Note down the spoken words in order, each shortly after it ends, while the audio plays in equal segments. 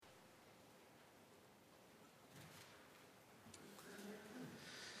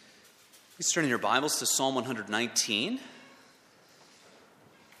Please turn in your Bibles to Psalm 119.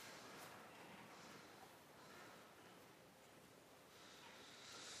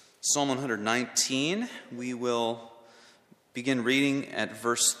 Psalm 119, we will begin reading at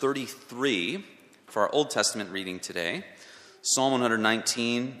verse 33 for our Old Testament reading today. Psalm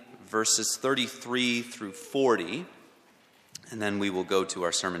 119, verses 33 through 40, and then we will go to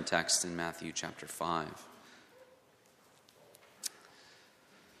our sermon text in Matthew chapter 5.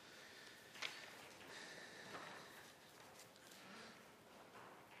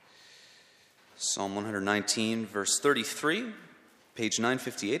 Psalm 119, verse 33, page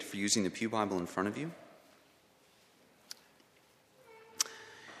 958 for using the Pew Bible in front of you.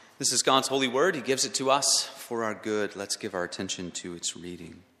 This is God's holy word. He gives it to us for our good. Let's give our attention to its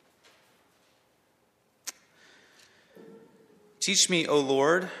reading. Teach me, O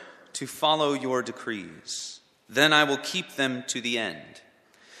Lord, to follow your decrees. Then I will keep them to the end.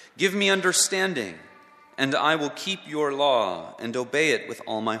 Give me understanding, and I will keep your law and obey it with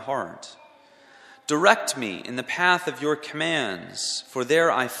all my heart. Direct me in the path of your commands, for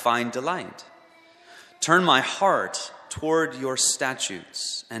there I find delight. Turn my heart toward your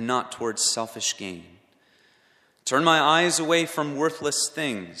statutes and not toward selfish gain. Turn my eyes away from worthless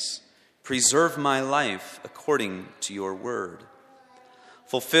things. Preserve my life according to your word.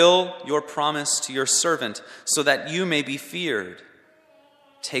 Fulfill your promise to your servant so that you may be feared.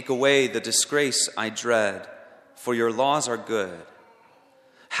 Take away the disgrace I dread, for your laws are good.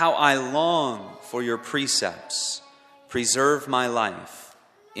 How I long for your precepts. Preserve my life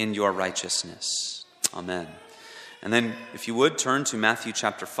in your righteousness. Amen. And then, if you would, turn to Matthew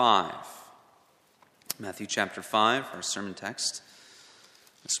chapter 5. Matthew chapter 5, our sermon text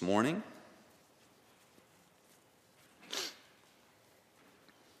this morning.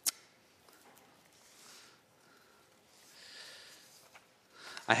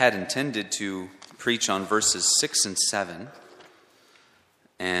 I had intended to preach on verses 6 and 7.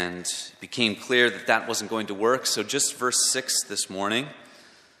 And it became clear that that wasn't going to work. So just verse 6 this morning.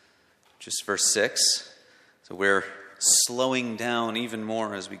 Just verse 6. So we're slowing down even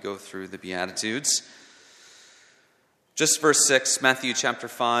more as we go through the Beatitudes. Just verse 6, Matthew chapter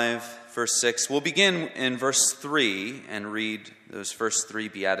 5, verse 6. We'll begin in verse 3 and read those first three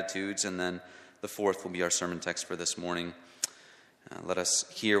Beatitudes. And then the fourth will be our sermon text for this morning. Let us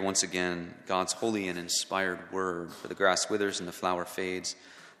hear once again God's holy and inspired word. For the grass withers and the flower fades.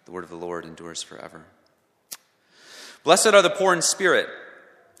 The word of the Lord endures forever. Blessed are the poor in spirit,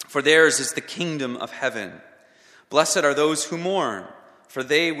 for theirs is the kingdom of heaven. Blessed are those who mourn, for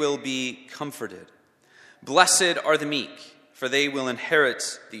they will be comforted. Blessed are the meek, for they will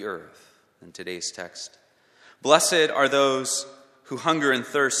inherit the earth. In today's text. Blessed are those who hunger and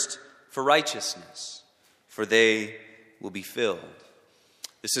thirst for righteousness, for they will be filled.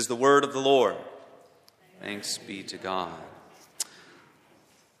 This is the word of the Lord. Thanks be to God.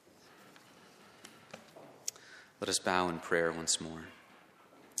 Let us bow in prayer once more.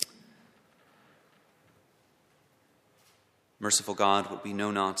 Merciful God, what we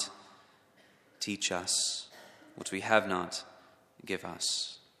know not, teach us. What we have not, give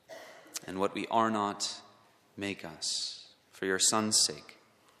us. And what we are not, make us. For your Son's sake.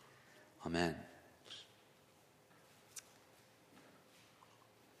 Amen.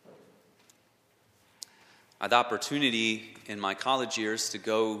 I had the opportunity in my college years to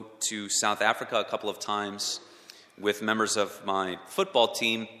go to South Africa a couple of times with members of my football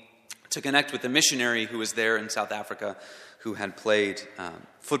team to connect with a missionary who was there in South Africa who had played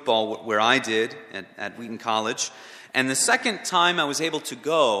football where I did at Wheaton College. And the second time I was able to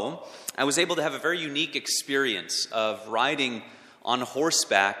go, I was able to have a very unique experience of riding on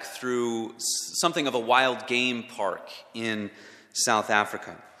horseback through something of a wild game park in South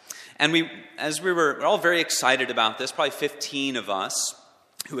Africa. And we were all very excited about this, probably 15 of us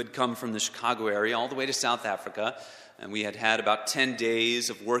who had come from the Chicago area all the way to South Africa. And we had about 10 days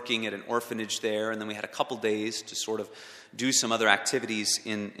of working at an orphanage there. And then we had a couple days to sort of do some other activities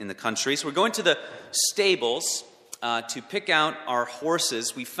in the country. So we're going to the stables to pick out our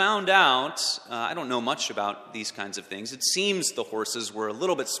horses. We found out, I don't know much about these kinds of things. It seems the horses were a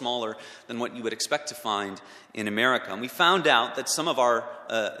little bit smaller than what you would expect to find in America. And we found out that some of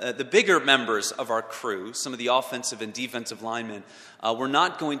the bigger members of our crew, some of the offensive and defensive linemen, were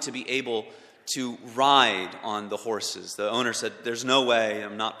not going to be able to ride on the horses. The owner said, there's no way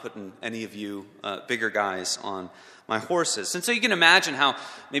I'm not putting any of you bigger guys on my horses. And so you can imagine how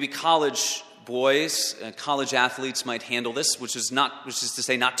maybe college boys, college athletes might handle this, which is to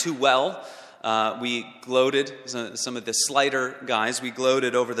say not too well. We gloated, some of the slighter guys, we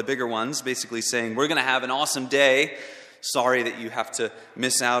gloated over the bigger ones, basically saying, we're going to have an awesome day. Sorry that you have to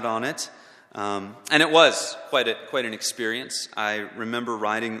miss out on it. And it was quite an experience. I remember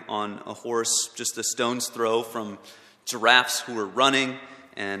riding on a horse just a stone's throw from giraffes who were running,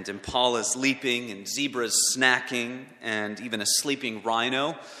 and impalas leaping, and zebras snacking, and even a sleeping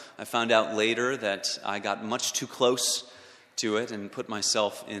rhino. I found out later that I got much too close to it and put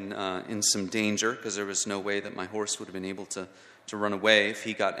myself in some danger, because there was no way that my horse would have been able to run away if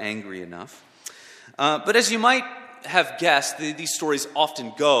he got angry enough. But as you might have guessed, these stories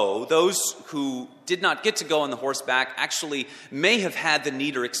often go. Those who did not get to go on the horseback actually may have had the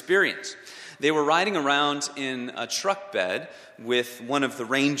neater experience. They were riding around in a truck bed with one of the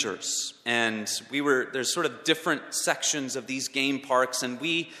rangers, and there's sort of different sections of these game parks, and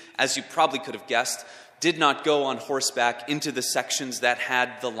we, as you probably could have guessed, did not go on horseback into the sections that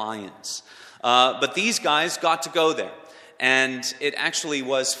had the lions. But these guys got to go there. And it actually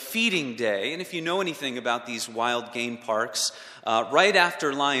was feeding day. And if you know anything about these wild game parks, right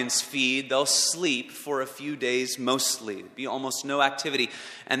after lions feed, they'll sleep for a few days mostly. There'll be almost no activity.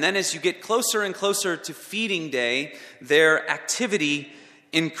 And then as you get closer and closer to feeding day, their activity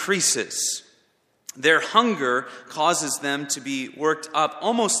increases. Their hunger causes them to be worked up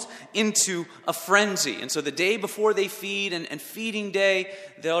almost into a frenzy. And so the day before they feed and feeding day,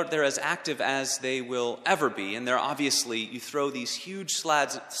 they're as active as they will ever be. And they're obviously, you throw these huge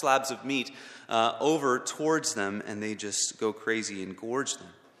slabs of meat over towards them, and they just go crazy and gorge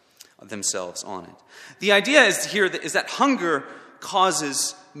themselves on it. The idea is that hunger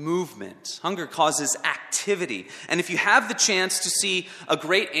causes movement. Hunger causes activity. And if you have the chance to see a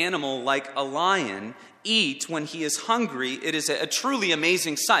great animal like a lion eat when he is hungry, it is a truly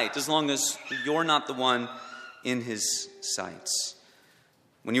amazing sight, as long as you're not the one in his sights.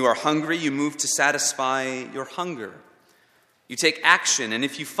 When you are hungry, you move to satisfy your hunger. You take action, and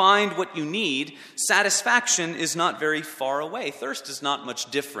if you find what you need, satisfaction is not very far away. Thirst is not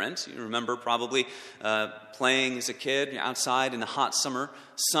much different. You remember probably playing as a kid outside in the hot summer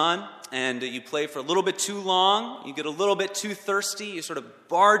sun, and you play for a little bit too long. You get a little bit too thirsty. You sort of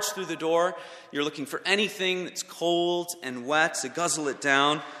barge through the door. You're looking for anything that's cold and wet to guzzle it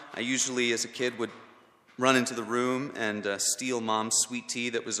down. I usually, as a kid, would run into the room and steal Mom's sweet tea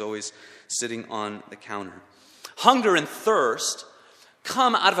that was always sitting on the counter. Hunger and thirst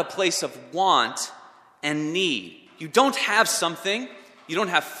come out of a place of want and need. You don't have something, you don't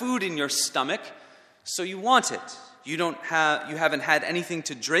have food in your stomach, so you want it. You haven't had anything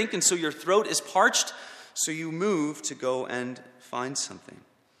to drink, and so your throat is parched, so you move to go and find something.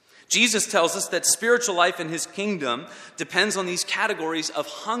 Jesus tells us that spiritual life in his kingdom depends on these categories of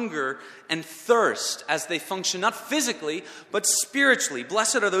hunger and thirst as they function not physically, but spiritually.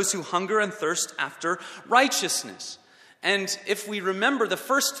 Blessed are those who hunger and thirst after righteousness. And if we remember the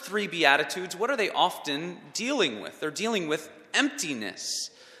first three Beatitudes, what are they often dealing with? They're dealing with emptiness,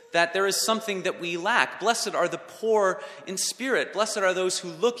 that there is something that we lack. Blessed are the poor in spirit. Blessed are those who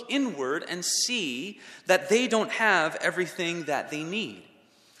look inward and see that they don't have everything that they need.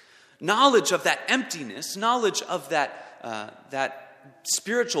 Knowledge of that emptiness, knowledge of that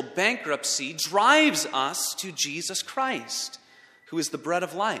spiritual bankruptcy drives us to Jesus Christ, who is the bread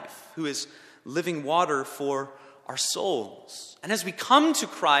of life, who is living water for our souls. And as we come to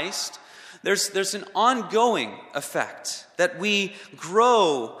Christ, there's an ongoing effect that we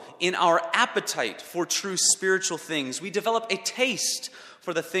grow in our appetite for true spiritual things. We develop a taste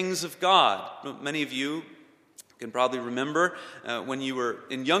for the things of God. Many of you can probably remember when you were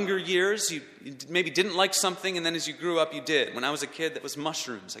in younger years, you maybe didn't like something, and then as you grew up, you did. When I was a kid, that was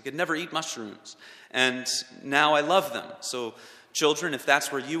mushrooms. I could never eat mushrooms, and now I love them. So children, if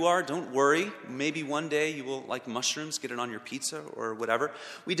that's where you are, don't worry. Maybe one day you will like mushrooms, get it on your pizza or whatever.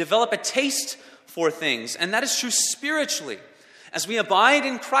 We develop a taste for things, and that is true spiritually. As we abide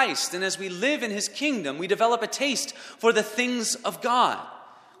in Christ and as we live in his kingdom, we develop a taste for the things of God.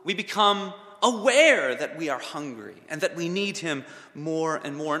 We become aware that we are hungry and that we need him more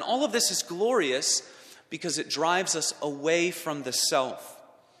and more. And all of this is glorious because it drives us away from the self.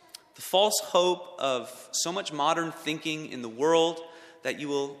 The false hope of so much modern thinking in the world that you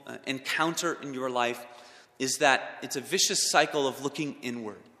will encounter in your life is that it's a vicious cycle of looking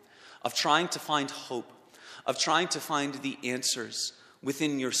inward, of trying to find hope, of trying to find the answers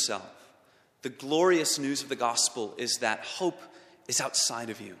within yourself. The glorious news of the gospel is that hope is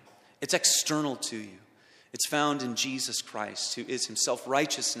outside of you. It's external to you. It's found in Jesus Christ, who is himself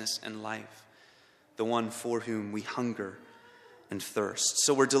righteousness and life, the one for whom we hunger and thirst.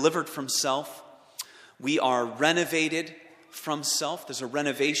 So we're delivered from self. We are renovated from self. There's a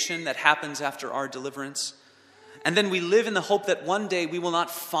renovation that happens after our deliverance. And then we live in the hope that one day we will not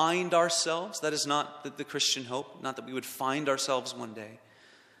find ourselves. That is not the Christian hope, not that we would find ourselves one day,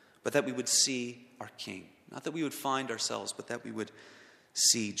 but that we would see our King. Not that we would find ourselves, but that we would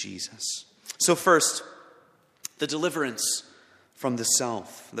see Jesus. So first, the deliverance from the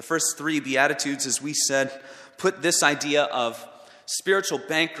self. The first three Beatitudes, as we said, put this idea of spiritual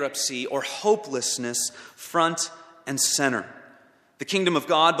bankruptcy or hopelessness front and center. The kingdom of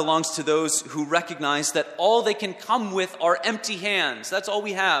God belongs to those who recognize that all they can come with are empty hands. That's all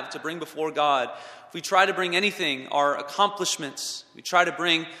we have to bring before God. If we try to bring anything, our accomplishments, we try to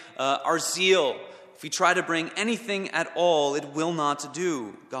bring our zeal, if we try to bring anything at all, it will not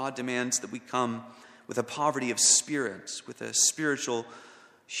do. God demands that we come with a poverty of spirit, with a spiritual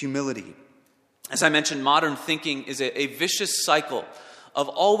humility. As I mentioned, modern thinking is a vicious cycle of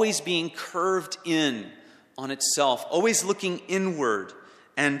always being curved in on itself, always looking inward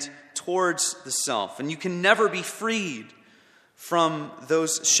and towards the self. And you can never be freed from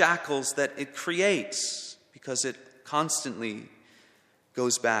those shackles that it creates because it constantly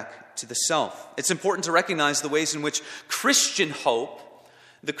goes back to the self. It's important to recognize the ways in which Christian hope,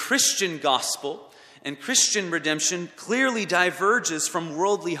 the Christian gospel, and Christian redemption clearly diverges from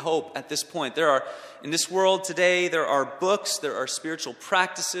worldly hope at this point. In this world today, there are books, there are spiritual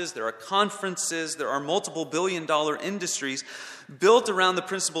practices, there are conferences, there are multiple billion-dollar industries built around the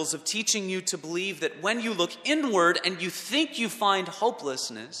principles of teaching you to believe that when you look inward and you think you find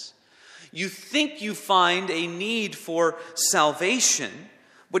hopelessness, you think you find a need for salvation,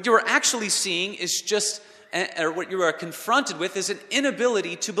 what you are actually seeing is just, or what you are confronted with is an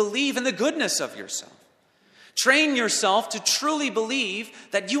inability to believe in the goodness of yourself. Train yourself to truly believe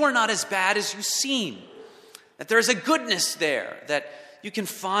that you are not as bad as you seem, that there is a goodness there that you can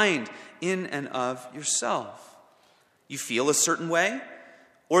find in and of yourself. You feel a certain way,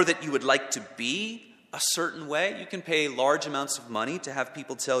 or that you would like to be a certain way. You can pay large amounts of money to have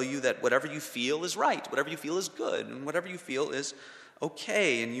people tell you that whatever you feel is right, whatever you feel is good, and whatever you feel is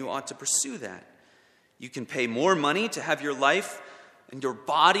okay, and you ought to pursue that. You can pay more money to have your life and your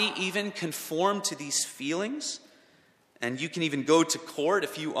body even conform to these feelings. And you can even go to court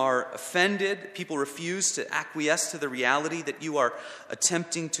if you are offended. People refuse to acquiesce to the reality that you are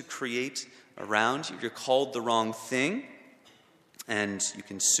attempting to create around you. You're called the wrong thing, and you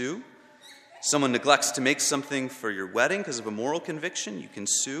can sue. Someone neglects to make something for your wedding because of a moral conviction. You can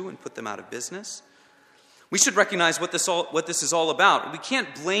sue and put them out of business. We should recognize what this is all about. We can't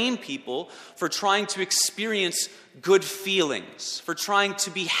blame people for trying to experience good feelings, for trying to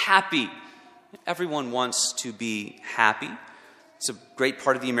be happy. Everyone wants to be happy. It's a great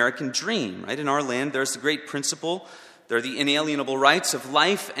part of the American dream, right? In our land, there's the great principle. There are the inalienable rights of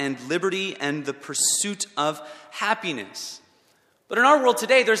life and liberty and the pursuit of happiness. But in our world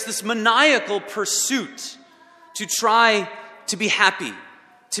today, there's this maniacal pursuit to try to be happy,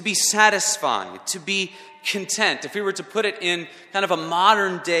 to be satisfied, to be content. If we were to put it in kind of a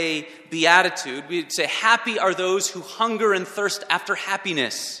modern day beatitude, we'd say, happy are those who hunger and thirst after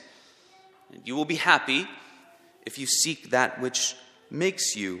happiness. And you will be happy if you seek that which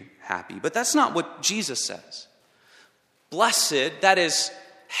makes you happy. But that's not what Jesus says. Blessed, that is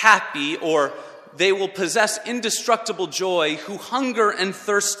happy, or they will possess indestructible joy, who hunger and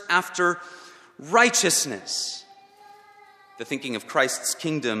thirst after righteousness. The thinking of Christ's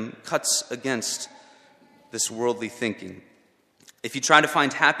kingdom cuts against this worldly thinking. If you try to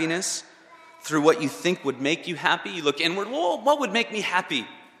find happiness through what you think would make you happy, you look inward, well, what would make me happy?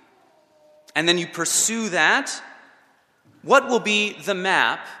 And then you pursue that, what will be the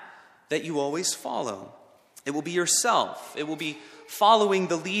map that you always follow? It will be yourself. It will be following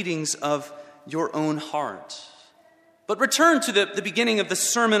the leadings of your own heart. But return to the beginning of the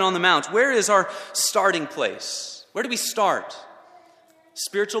Sermon on the Mount. Where is our starting place? Where do we start?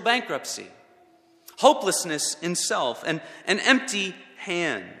 Spiritual bankruptcy. Hopelessness in self, and an empty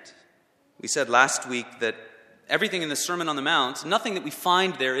hand. We said last week that everything in the Sermon on the Mount, nothing that we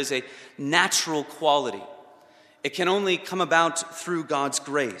find there is a natural quality. It can only come about through God's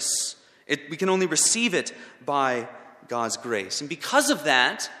grace. We can only receive it by God's grace. And because of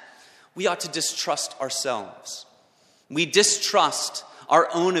that, we ought to distrust ourselves. We distrust our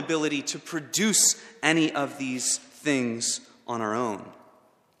own ability to produce any of these things on our own.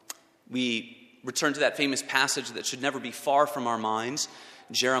 We return to that famous passage that should never be far from our minds,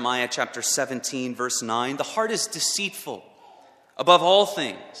 Jeremiah chapter 17, verse 9. The heart is deceitful above all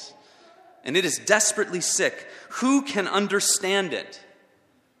things, and it is desperately sick. Who can understand it?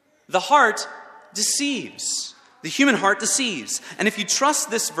 The heart deceives. The human heart deceives. And if you trust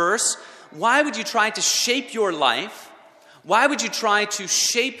this verse, why would you try to shape your life? Why would you try to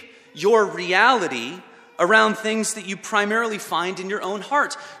shape your reality around things that you primarily find in your own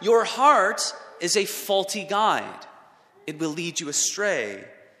heart? Your heart is a faulty guide. It will lead you astray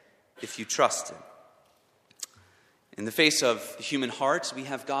if you trust it. In the face of the human heart, we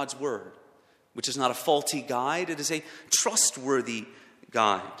have God's word, which is not a faulty guide. It is a trustworthy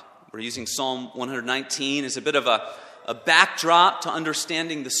guide. We're using Psalm 119 as a bit of a backdrop to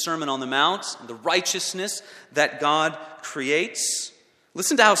understanding the Sermon on the Mount, the righteousness that God creates.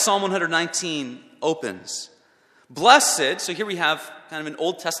 Listen to how Psalm 119 opens. Blessed, so here we have kind of an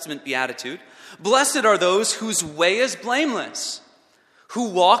Old Testament beatitude. Blessed are those whose way is blameless, who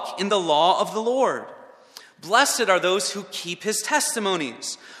walk in the law of the Lord. Blessed are those who keep his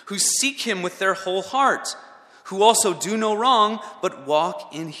testimonies, who seek him with their whole heart, who also do no wrong, but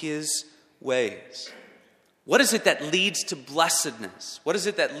walk in his ways. What is it that leads to blessedness? What is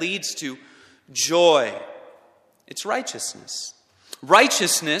it that leads to joy? It's righteousness.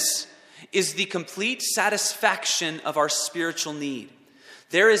 Righteousness is the complete satisfaction of our spiritual need.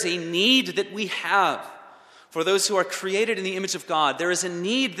 There is a need that we have for those who are created in the image of God. There is a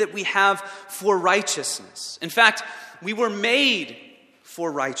need that we have for righteousness. In fact, we were made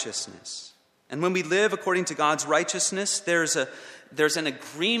for righteousness. And when we live according to God's righteousness, there's an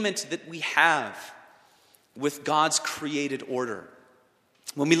agreement that we have with God's created order.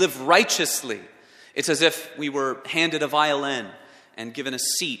 When we live righteously, it's as if we were handed a violin and given a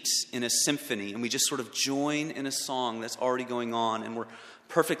seat in a symphony, and we just sort of join in a song that's already going on, and we're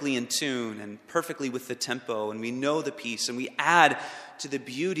perfectly in tune and perfectly with the tempo, and we know the piece, and we add to the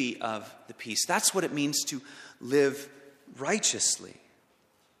beauty of the piece. That's what it means to live righteously.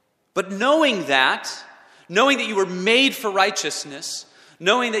 But knowing that you were made for righteousness,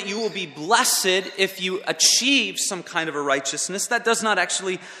 knowing that you will be blessed if you achieve some kind of a righteousness, that does not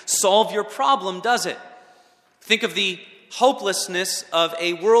actually solve your problem, does it? Think of the hopelessness of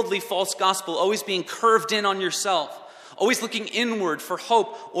a worldly false gospel, always being curved in on yourself, always looking inward for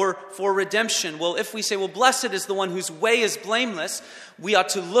hope or for redemption. Well, if we say, well, blessed is the one whose way is blameless, we ought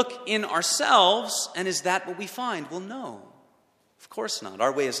to look in ourselves, and is that what we find? Well, no, of course not.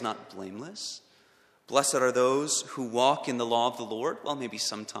 Our way is not blameless. Blessed are those who walk in the law of the Lord. Well, maybe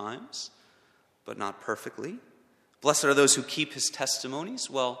sometimes, but not perfectly. Blessed are those who keep his testimonies.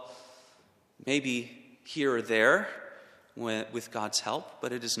 Well, maybe here or there with God's help,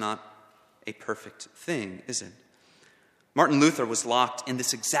 but it is not a perfect thing, is it? Martin Luther was locked in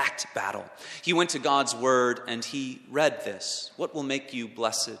this exact battle. He went to God's word and he read this. What will make you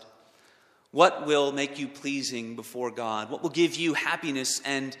blessed? What will make you pleasing before God? What will give you happiness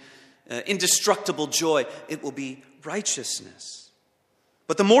and indestructible joy? It will be righteousness.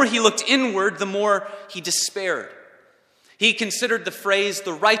 But the more he looked inward, the more he despaired. He considered the phrase,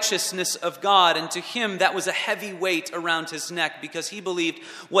 the righteousness of God, and to him that was a heavy weight around his neck, because he believed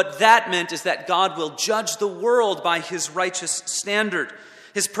what that meant is that God will judge the world by his righteous standard,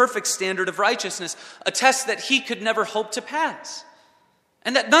 his perfect standard of righteousness, a test that he could never hope to pass,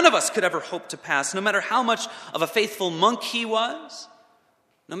 and that none of us could ever hope to pass, no matter how much of a faithful monk he was,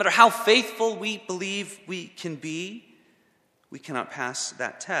 no matter how faithful we believe we can be, we cannot pass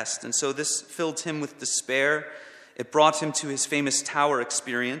that test. And so this filled him with despair. It brought him to his famous tower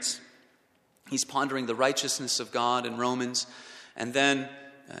experience. He's pondering the righteousness of God in Romans, and then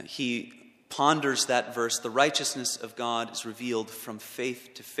he ponders that verse, the righteousness of God is revealed from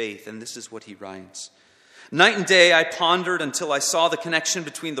faith to faith, and this is what he writes. Night and day I pondered until I saw the connection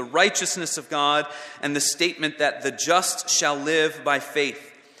between the righteousness of God and the statement that the just shall live by faith.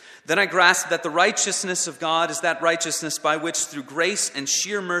 Then I grasped that the righteousness of God is that righteousness by which, through grace and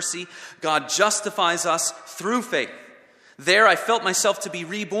sheer mercy, God justifies us through faith. There I felt myself to be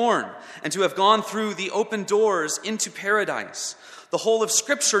reborn and to have gone through the open doors into paradise. The whole of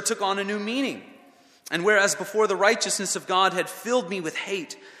Scripture took on a new meaning. And whereas before the righteousness of God had filled me with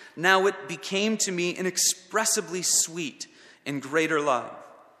hate, now it became to me inexpressibly sweet and greater love.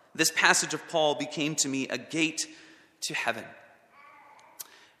 This passage of Paul became to me a gate to heaven.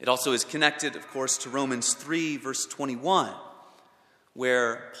 It also is connected, of course, to Romans 3, verse 21,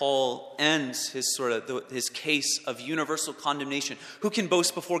 where Paul ends his case of universal condemnation. Who can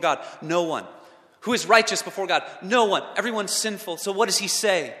boast before God? No one. Who is righteous before God? No one. Everyone's sinful. So what does he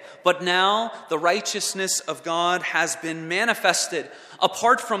say? But now the righteousness of God has been manifested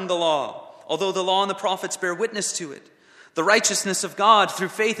apart from the law, although the law and the prophets bear witness to it. The righteousness of God through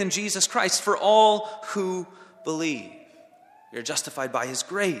faith in Jesus Christ for all who believe. We are justified by his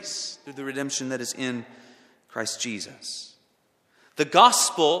grace through the redemption that is in Christ Jesus. The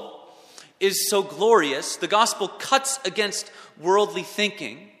gospel is so glorious. The gospel cuts against worldly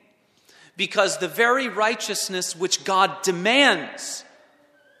thinking because the very righteousness which God demands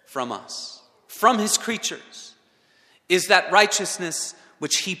from us, from his creatures, is that righteousness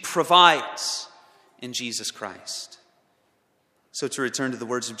which he provides in Jesus Christ. So to return to the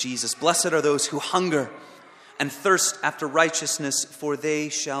words of Jesus, blessed are those who hunger and thirst after righteousness, for they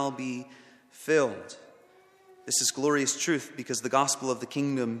shall be filled. This is glorious truth because the gospel of the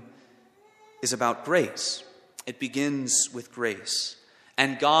kingdom is about grace. It begins with grace.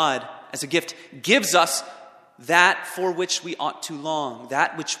 And God, as a gift, gives us that for which we ought to long,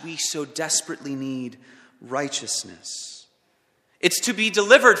 that which we so desperately need, righteousness. It's to be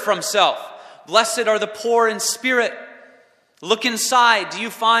delivered from self. Blessed are the poor in spirit. Look inside. Do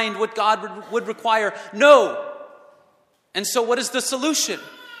you find what God would require? No. And so what is the solution?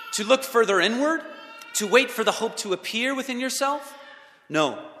 To look further inward? To wait for the hope to appear within yourself?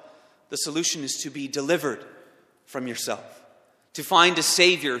 No. The solution is to be delivered from yourself. To find a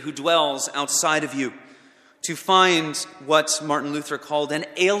Savior who dwells outside of you. To find what Martin Luther called an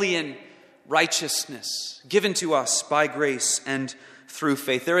alien righteousness given to us by grace and through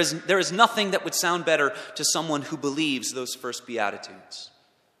faith. There is nothing that would sound better to someone who believes those first Beatitudes.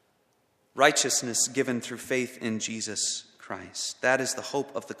 Righteousness given through faith in Jesus Christ. That is the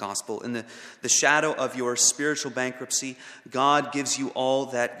hope of the gospel. In the shadow of your spiritual bankruptcy, God gives you all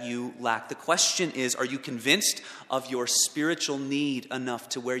that you lack. The question is, are you convinced of your spiritual need enough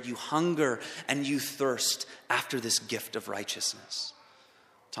to where you hunger and you thirst after this gift of righteousness?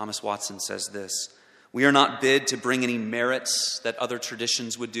 Thomas Watson says this: we are not bid to bring any merits that other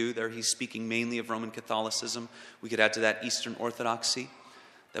traditions would do. There he's speaking mainly of Roman Catholicism. We could add to that Eastern Orthodoxy,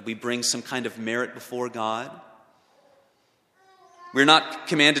 that we bring some kind of merit before God. We're not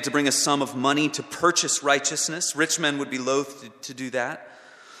commanded to bring a sum of money to purchase righteousness. Rich men would be loath to do that.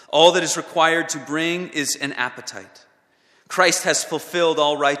 All that is required to bring is an appetite. Christ has fulfilled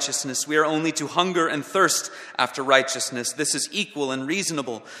all righteousness. We are only to hunger and thirst after righteousness. This is equal and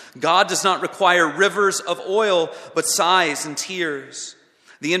reasonable. God does not require rivers of oil, but sighs and tears.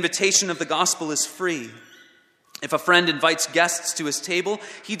 The invitation of the gospel is free. If a friend invites guests to his table,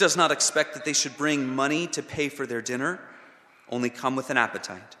 he does not expect that they should bring money to pay for their dinner. Only come with an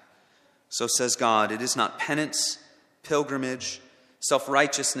appetite. So says God, it is not penance, pilgrimage,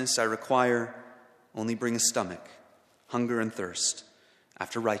 self-righteousness I require. Only bring a stomach, hunger and thirst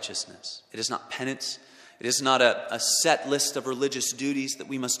after righteousness. It is not penance. It is not a set list of religious duties that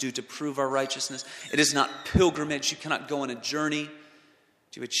we must do to prove our righteousness. It is not pilgrimage. You cannot go on a journey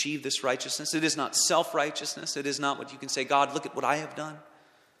to achieve this righteousness. It is not self-righteousness. It is not what you can say, God, look at what I have done.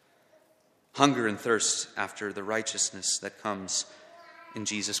 Hunger and thirst after the righteousness that comes in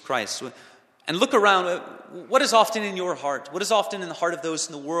Jesus Christ. And look around. What is often in your heart? What is often in the heart of those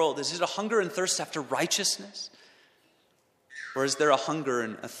in the world? Is it a hunger and thirst after righteousness? Or is there a hunger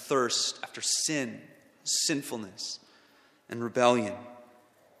and a thirst after sin, sinfulness, and rebellion?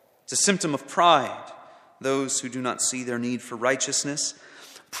 It's a symptom of pride. Those who do not see their need for righteousness.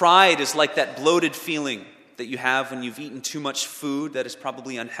 Pride is like that bloated feeling that you have when you've eaten too much food that is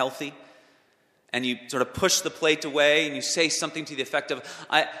probably unhealthy. And you sort of push the plate away and you say something to the effect of,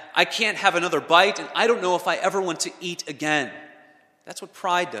 I can't have another bite and I don't know if I ever want to eat again. That's what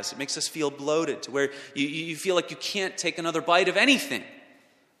pride does. It makes us feel bloated to where you feel like you can't take another bite of anything.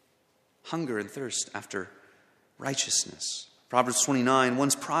 Hunger and thirst after righteousness. Proverbs 29,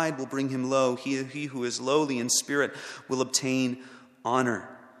 one's pride will bring him low. He who is lowly in spirit will obtain honor.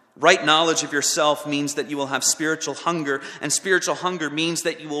 Right knowledge of yourself means that you will have spiritual hunger, and spiritual hunger means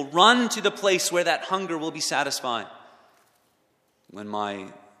that you will run to the place where that hunger will be satisfied. When my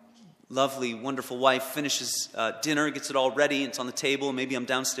lovely, wonderful wife finishes dinner, gets it all ready, it's on the table, maybe I'm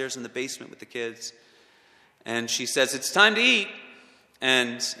downstairs in the basement with the kids, and she says, it's time to eat.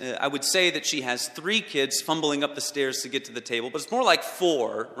 And I would say that she has 3 kids fumbling up the stairs to get to the table, but it's more like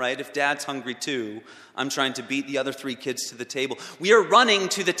 4, right? If dad's hungry too, I'm trying to beat the other 3 kids to the table. We are running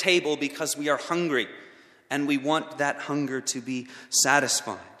to the table because we are hungry, and we want that hunger to be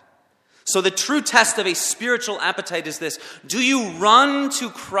satisfied. So the true test of a spiritual appetite is this: do you run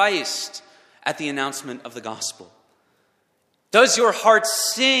to Christ at the announcement of the gospel? Does your heart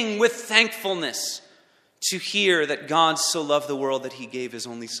sing with thankfulness to hear that God so loved the world that he gave his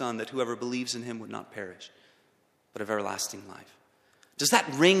only Son, that whoever believes in him would not perish, but have everlasting life? Does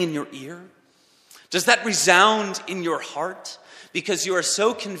that ring in your ear? Does that resound in your heart? Because you are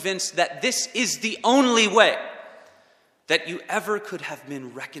so convinced that this is the only way that you ever could have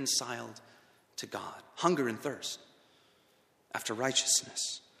been reconciled to God. Hunger and thirst after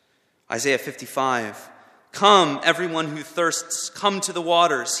righteousness. Isaiah 55, come, everyone who thirsts, come to the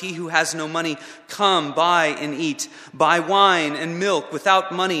waters. He who has no money, come, buy and eat. Buy wine and milk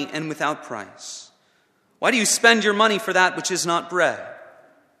without money and without price. Why do you spend your money for that which is not bread,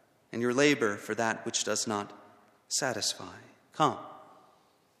 and your labor for that which does not satisfy? Come,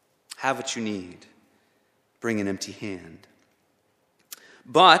 have what you need. Bring an empty hand.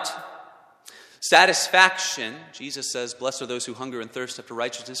 But satisfaction, Jesus says, blessed are those who hunger and thirst after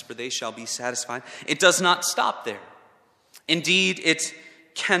righteousness, for they shall be satisfied. It does not stop there. Indeed, it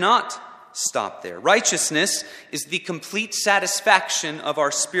cannot stop there. Righteousness is the complete satisfaction of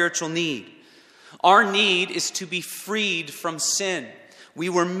our spiritual need. Our need is to be freed from sin. We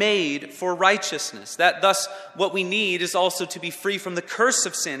were made for righteousness. Thus, what we need is also to be free from the curse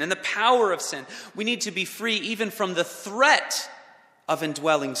of sin and the power of sin. We need to be free even from the threat of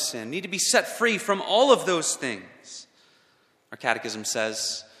indwelling sin. We need to be set free from all of those things. Our catechism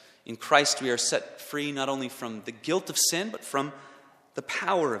says, in Christ we are set free not only from the guilt of sin, but from the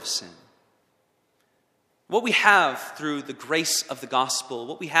power of sin. What we have through the grace of the gospel,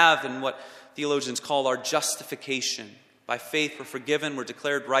 what we have in what theologians call our justification. By faith, we're forgiven, we're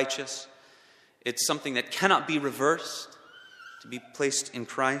declared righteous. It's something that cannot be reversed, to be placed in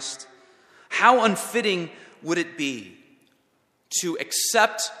Christ. How unfitting would it be to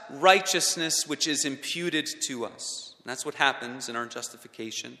accept righteousness which is imputed to us? And that's what happens in our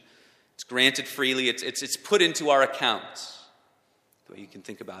justification. It's granted freely, it's put into our account. The way you can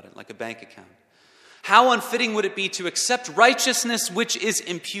think about it, like a bank account. How unfitting would it be to accept righteousness which is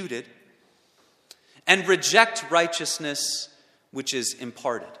imputed and reject righteousness which is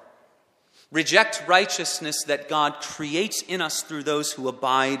imparted? Reject righteousness that God creates in us through those who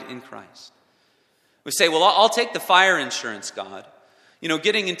abide in Christ. We say, well, I'll take the fire insurance, God. You know,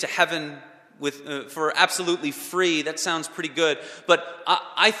 getting into heaven for absolutely free, that sounds pretty good. But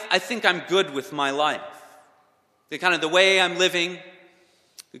I think I'm good with my life. The way I'm living,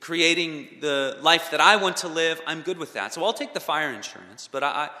 creating the life that I want to live, I'm good with that. So I'll take the fire insurance, but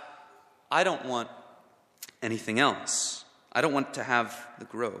I don't want anything else. I don't want to have the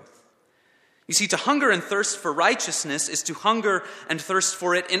growth. You see, to hunger and thirst for righteousness is to hunger and thirst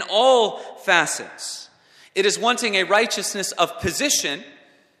for it in all facets. It is wanting a righteousness of position.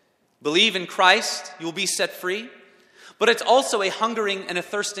 Believe in Christ, you will be set free. But it's also a hungering and a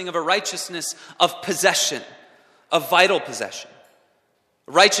thirsting of a righteousness of possession, of vital possession.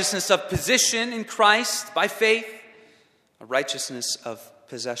 A righteousness of position in Christ by faith, a righteousness of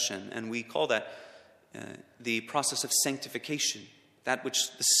possession. And we call that the process of sanctification, that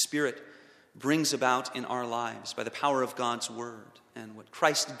which the Spirit brings about in our lives by the power of God's Word and what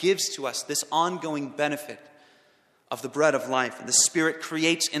Christ gives to us, this ongoing benefit of the bread of life. And the Spirit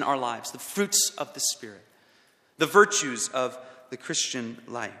creates in our lives the fruits of the Spirit, the virtues of the Christian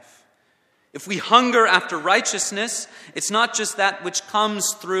life. If we hunger after righteousness, it's not just that which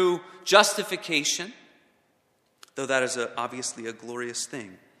comes through justification, though that is obviously a glorious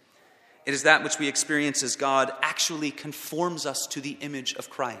thing. It is that which we experience as God actually conforms us to the image of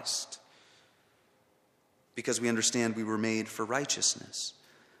Christ, because we understand we were made for righteousness.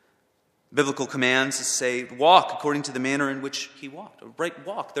 Biblical commands say, walk according to the manner in which he walked. A right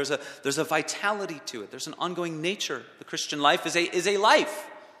walk. There's a vitality to it. There's an ongoing nature. The Christian life is a life.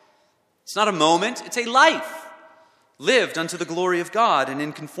 It's not a moment, it's a life lived unto the glory of God and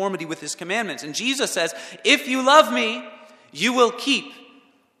in conformity with his commandments. And Jesus says, if you love me, you will keep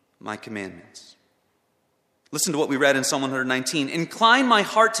my commandments. Listen to what we read in Psalm 119. Incline my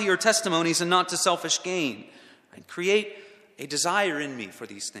heart to your testimonies and not to selfish gain. And create a desire in me for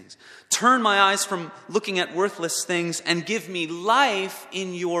these things. Turn my eyes from looking at worthless things and give me life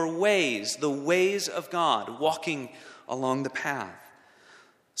in your ways, the ways of God, walking along the path.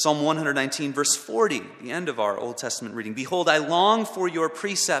 Psalm 119, verse 40, the end of our Old Testament reading. Behold, I long for your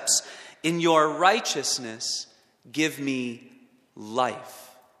precepts. In your righteousness, give me life.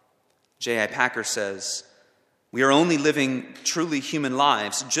 J.I. Packer says, we are only living truly human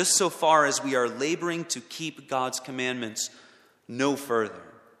lives just so far as we are laboring to keep God's commandments no further.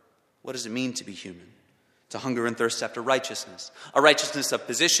 What does it mean to be human? To hunger and thirst after righteousness. A righteousness of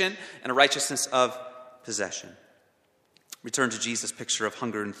position and a righteousness of possession. Return to Jesus' picture of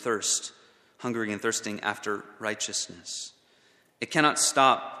hunger and thirst, hungering and thirsting after righteousness. It cannot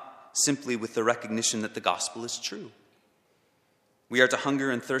stop simply with the recognition that the gospel is true. We are to hunger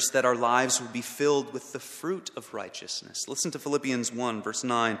and thirst that our lives would be filled with the fruit of righteousness. Listen to Philippians 1, verse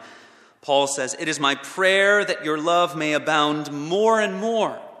 9. Paul says, it is my prayer that your love may abound more and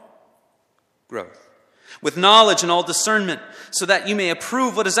more. Growth. With knowledge and all discernment, so that you may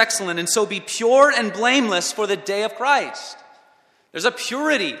approve what is excellent and so be pure and blameless for the day of Christ. There's a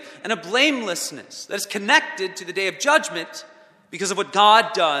purity and a blamelessness that is connected to the day of judgment because of what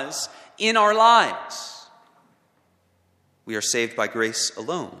God does in our lives. We are saved by grace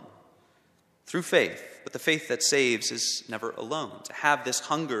alone, through faith. But the faith that saves is never alone. To have this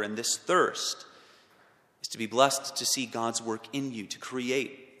hunger and this thirst is to be blessed to see God's work in you, to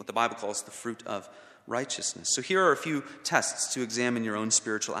create what the Bible calls the fruit of righteousness. So here are a few tests to examine your own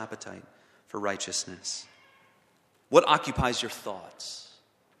spiritual appetite for righteousness. What occupies your thoughts?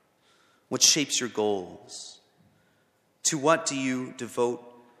 What shapes your goals? To what do you devote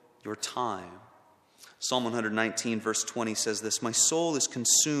your time? Psalm 119, verse 20 says this, "My soul is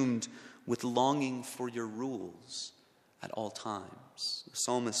consumed with longing for your rules at all times." The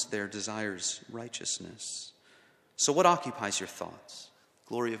psalmist there desires righteousness. So what occupies your thoughts?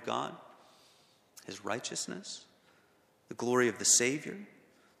 Glory of God? His righteousness? The glory of the Savior?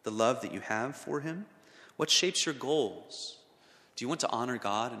 The love that you have for him? What shapes your goals? Do you want to honor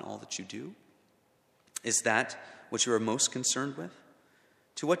God in all that you do? Is that what you are most concerned with?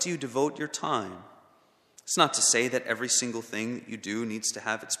 To what do you devote your time? It's not to say that every single thing that you do needs to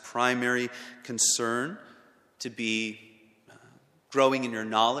have its primary concern to be growing in your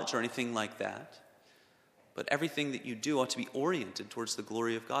knowledge or anything like that. But everything that you do ought to be oriented towards the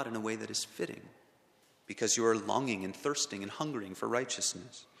glory of God in a way that is fitting, because you are longing and thirsting and hungering for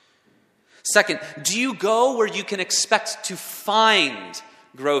righteousness. Second, do you go where you can expect to find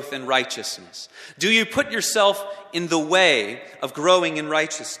growth in righteousness? Do you put yourself in the way of growing in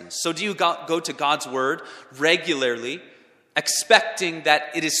righteousness? So do you go to God's Word regularly, expecting that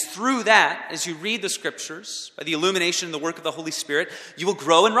it is through that, as you read the Scriptures, by the illumination and the work of the Holy Spirit, you will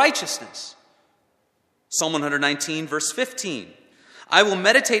grow in righteousness? Psalm 119, verse 15. "I will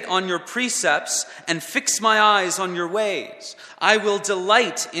meditate on your precepts and fix my eyes on your ways. I will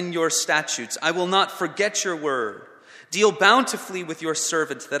delight in your statutes. I will not forget your word. Deal bountifully with your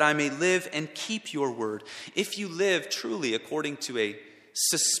servant, that I may live and keep your word." If you live truly according to a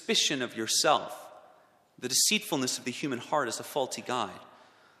suspicion of yourself, the deceitfulness of the human heart is a faulty guide.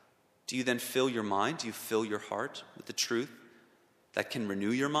 Do you then fill your mind? Do you fill your heart with the truth that can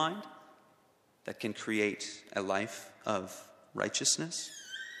renew your mind, that can create a life of righteousness?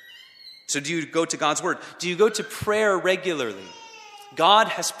 So do you go to God's Word? Do you go to prayer regularly? God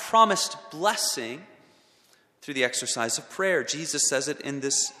has promised blessing through the exercise of prayer. Jesus says it in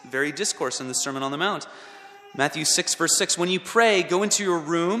this very discourse in the Sermon on the Mount. Matthew 6, verse 6, "When you pray, go into your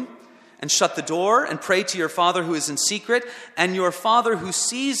room and shut the door and pray to your Father who is in secret, and your Father who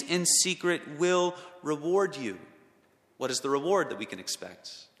sees in secret will reward you." What is the reward that we can expect?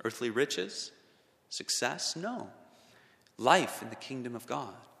 Earthly riches? Success? No. Life in the kingdom of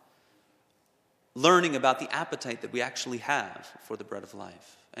God. Learning about the appetite that we actually have for the bread of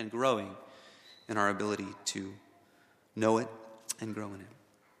life, and growing in our ability to know it and grow in it.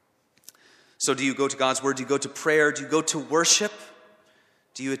 So do you go to God's Word? Do you go to prayer? Do you go to worship?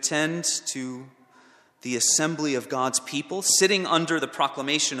 Do you attend to the assembly of God's people? Sitting under the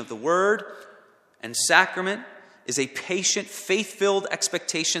proclamation of the Word and sacrament is a patient, faith-filled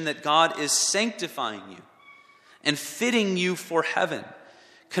expectation that God is sanctifying you and fitting you for heaven,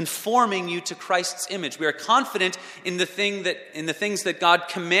 conforming you to Christ's image. We are confident in the things that God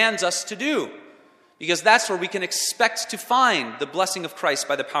commands us to do, because that's where we can expect to find the blessing of Christ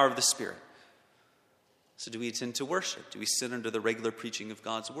by the power of the Spirit. So do we attend to worship? Do we sit under the regular preaching of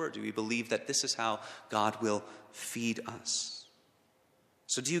God's Word? Do we believe that this is how God will feed us?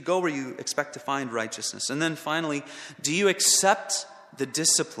 So do you go where you expect to find righteousness? And then finally, do you accept the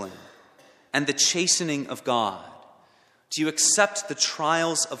discipline and the chastening of God? Do you accept the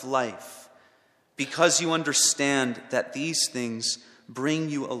trials of life because you understand that these things bring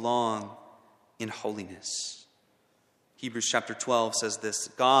you along in holiness? Hebrews chapter 12 says this,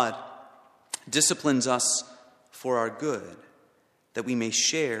 "God disciplines us for our good, that we may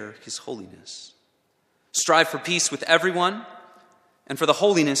share his holiness. Strive for peace with everyone, and for the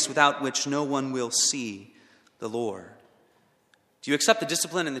holiness without which no one will see the Lord." Do you accept the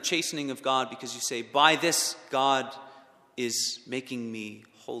discipline and the chastening of God because you say, by this God is making me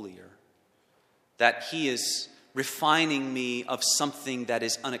holier, that he is refining me of something that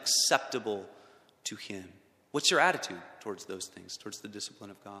is unacceptable to him? What's your attitude towards those things, towards the discipline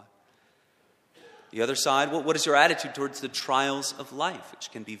of God? The other side, what is your attitude towards the trials of life,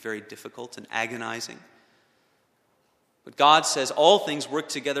 which can be very difficult and agonizing? But God says all things work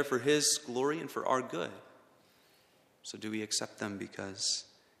together for his glory and for our good. So do we accept them because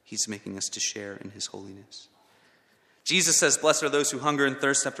he's making us to share in his holiness? Jesus says, "Blessed are those who hunger and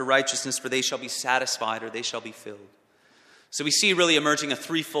thirst after righteousness, for they shall be satisfied," or they shall be filled. So we see really emerging a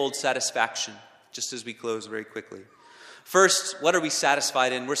threefold satisfaction, just as we close very quickly. First, what are we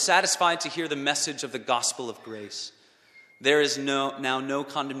satisfied in? We're satisfied to hear the message of the gospel of grace. There is now no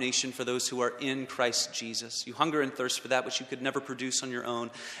condemnation for those who are in Christ Jesus. You hunger and thirst for that which you could never produce on your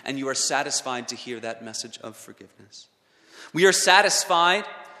own, and you are satisfied to hear that message of forgiveness. We are satisfied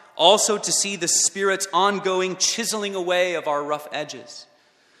also to see the Spirit's ongoing chiseling away of our rough edges.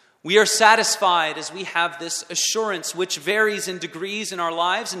 We are satisfied as we have this assurance, which varies in degrees in our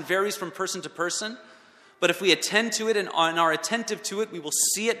lives and varies from person to person. But if we attend to it and are attentive to it, we will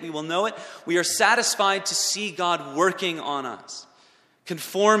see it, we will know it. We are satisfied to see God working on us,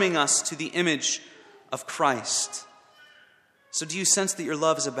 conforming us to the image of Christ. So do you sense that your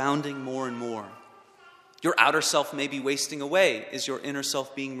love is abounding more and more? Your outer self may be wasting away. Is your inner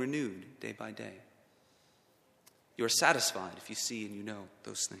self being renewed day by day? You are satisfied if you see and you know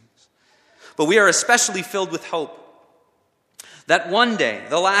those things. But we are especially filled with hope that one day,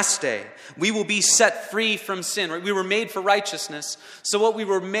 the last day, we will be set free from sin. Right? We were made for righteousness. So what we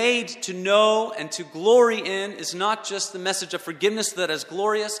were made to know and to glory in is not just the message of forgiveness that is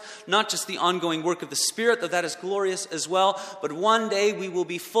glorious, not just the ongoing work of the Spirit that is glorious as well, but one day we will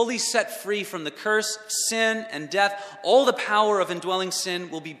be fully set free from the curse of sin and death. All the power of indwelling sin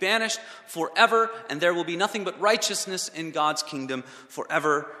will be banished forever, and there will be nothing but righteousness in God's kingdom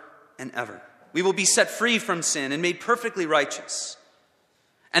forever and ever. We will be set free from sin and made perfectly righteous.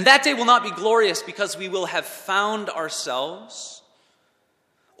 And that day will not be glorious because we will have found ourselves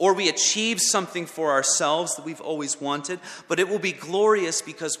or we achieve something for ourselves that we've always wanted, but it will be glorious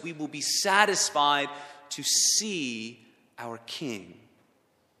because we will be satisfied to see our King.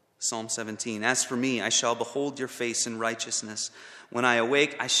 Psalm 17, as for me, I shall behold your face in righteousness. When I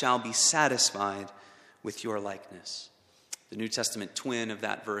awake, I shall be satisfied with your likeness. The New Testament twin of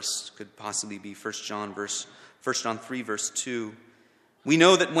that verse could possibly be 1 John 3, verse 2. We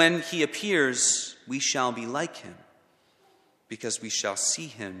know that when he appears, we shall be like him, because we shall see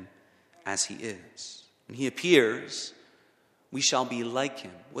him as he is. When he appears, we shall be like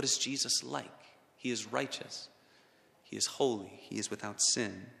him. What is Jesus like? He is righteous. He is holy. He is without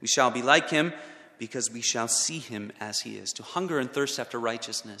sin. We shall be like him because we shall see him as he is. To hunger and thirst after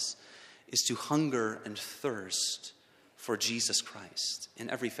righteousness is to hunger and thirst for Jesus Christ in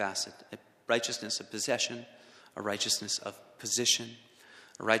every facet. A righteousness of possession, a righteousness of position,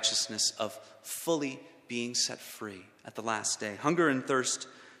 a righteousness of fully being set free at the last day. Hunger and thirst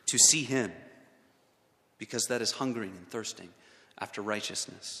to see him, because that is hungering and thirsting after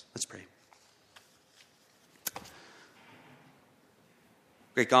righteousness. Let's pray.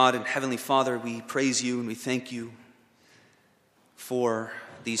 Great God and Heavenly Father, we praise you and we thank you for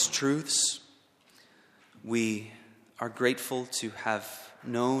these truths. We are grateful to have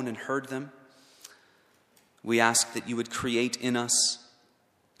known and heard them. We ask that you would create in us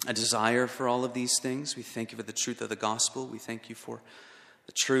a desire for all of these things. We thank you for the truth of the gospel. We thank you for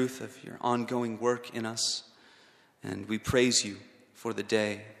the truth of your ongoing work in us. And we praise you for the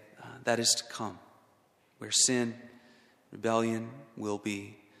day that is to come, where sin, rebellion will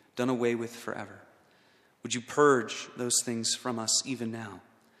be done away with forever. Would you purge those things from us even now,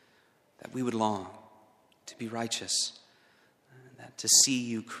 that we would long to be righteous, that to see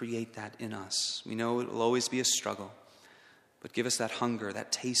you create that in us. We know it will always be a struggle, but give us that hunger,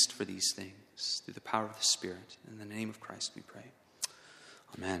 that taste for these things through the power of the Spirit. In the name of Christ we pray.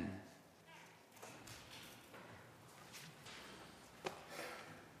 Amen.